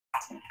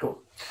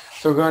Cool.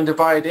 So we're going to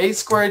divide a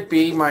squared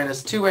b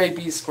minus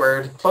 2ab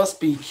squared plus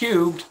b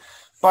cubed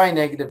by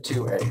negative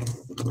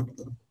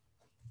 2a.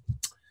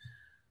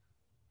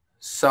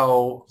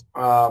 So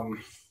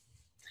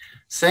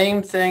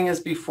same thing as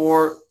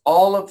before.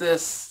 All of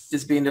this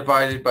is being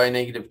divided by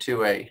negative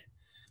 2a,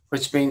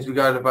 which means we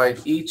got to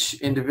divide each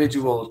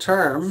individual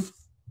term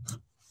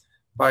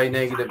by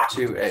negative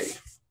 2a.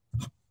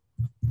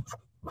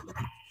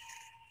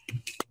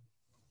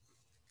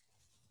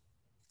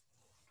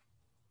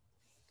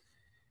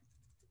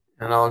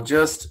 And I'll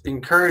just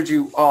encourage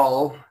you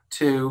all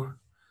to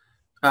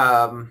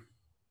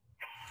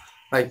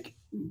like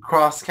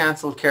cross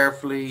cancel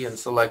carefully. And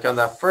so like on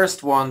that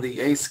first one,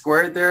 the a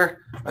squared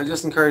there, I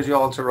just encourage you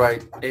all to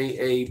write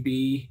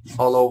aab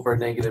all over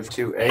negative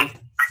 2a.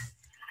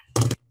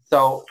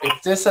 So if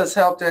this has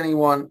helped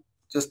anyone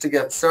just to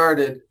get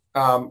started,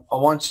 I'm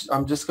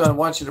just going to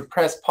want you to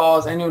press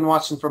pause. Anyone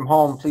watching from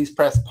home, please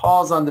press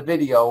pause on the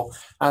video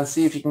and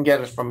see if you can get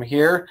it from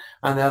here,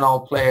 and then I'll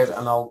play it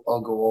and I'll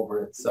go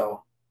over it.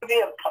 So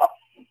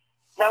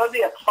that would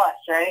be a plus,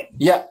 right?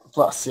 Yeah,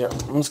 plus. Yeah,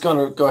 I'm just going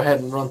to go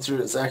ahead and run through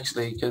this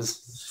actually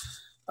because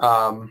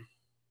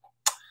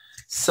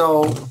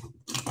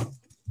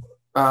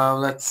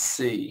let's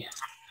see.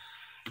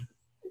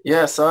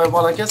 Yeah, so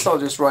well, I guess I'll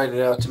just write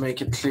it out to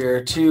make it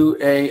clear.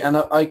 2a, and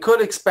I could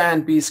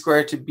expand b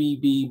squared to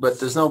bb, but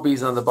there's no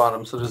b's on the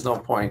bottom, so there's no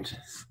point.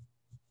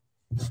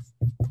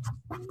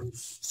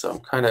 So I'm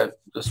kind of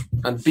just,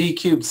 and b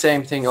cubed,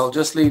 same thing. I'll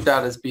just leave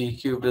that as b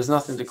cubed. There's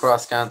nothing to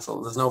cross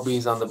cancel. There's no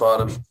b's on the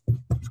bottom.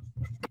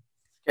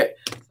 Okay,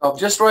 so I'm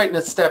just writing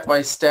it step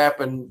by step,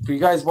 and for you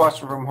guys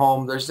watching from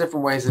home, there's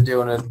different ways of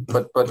doing it,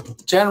 but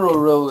the general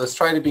rule is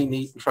try to be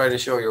neat and try to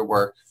show your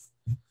work.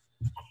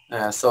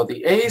 So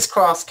the a's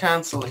cross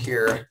cancel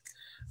here,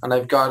 and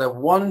I've got a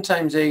 1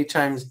 times a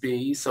times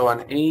b, so an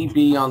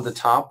ab on the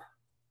top,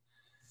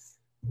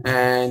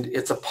 and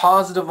it's a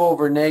positive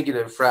over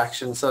negative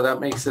fraction, so that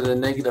makes it a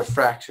negative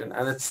fraction,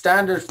 and it's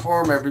standard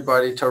form,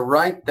 everybody, to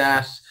write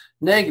that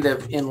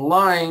negative in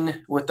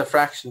line with the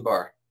fraction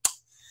bar,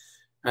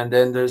 and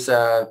then there's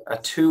a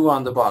 2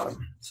 on the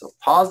bottom. So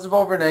positive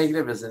over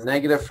negative is a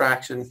negative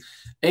fraction,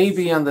 ab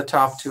on the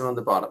top, 2 on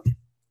the bottom.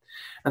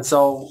 And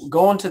so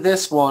going to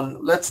this one,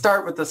 let's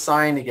start with the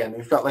sign again.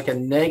 We've got like a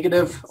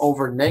negative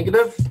over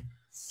negative.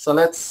 So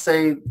let's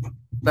say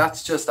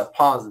that's just a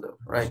positive,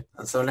 right?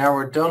 And so now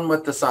we're done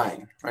with the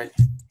sign, right?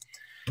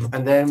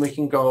 And then we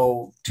can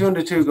go 2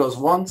 into 2 goes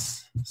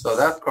once, so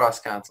that cross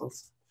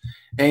cancels.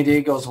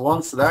 AD goes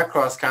once, so that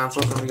cross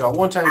cancels. And we got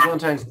 1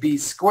 times b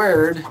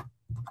squared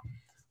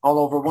all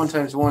over 1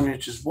 times 1,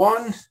 which is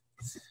 1.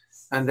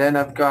 And then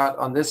I've got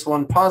on this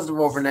one positive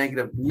over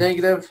negative,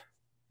 negative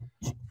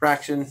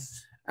fraction.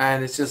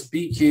 And it's just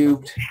b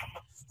cubed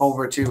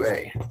over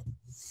 2a.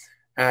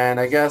 And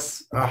I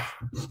guess,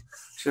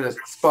 should have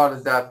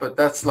spotted that, but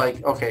that's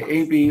like, okay,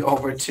 ab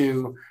over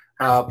 2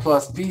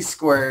 plus b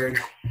squared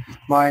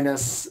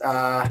minus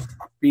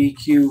b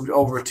cubed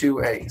over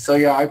 2a. So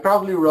yeah, I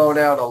probably wrote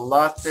out a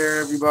lot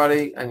there,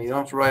 everybody, and you don't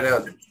have to write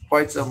out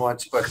quite so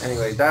much. But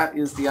anyway, that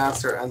is the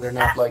answer, and they're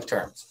not like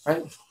terms,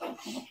 right?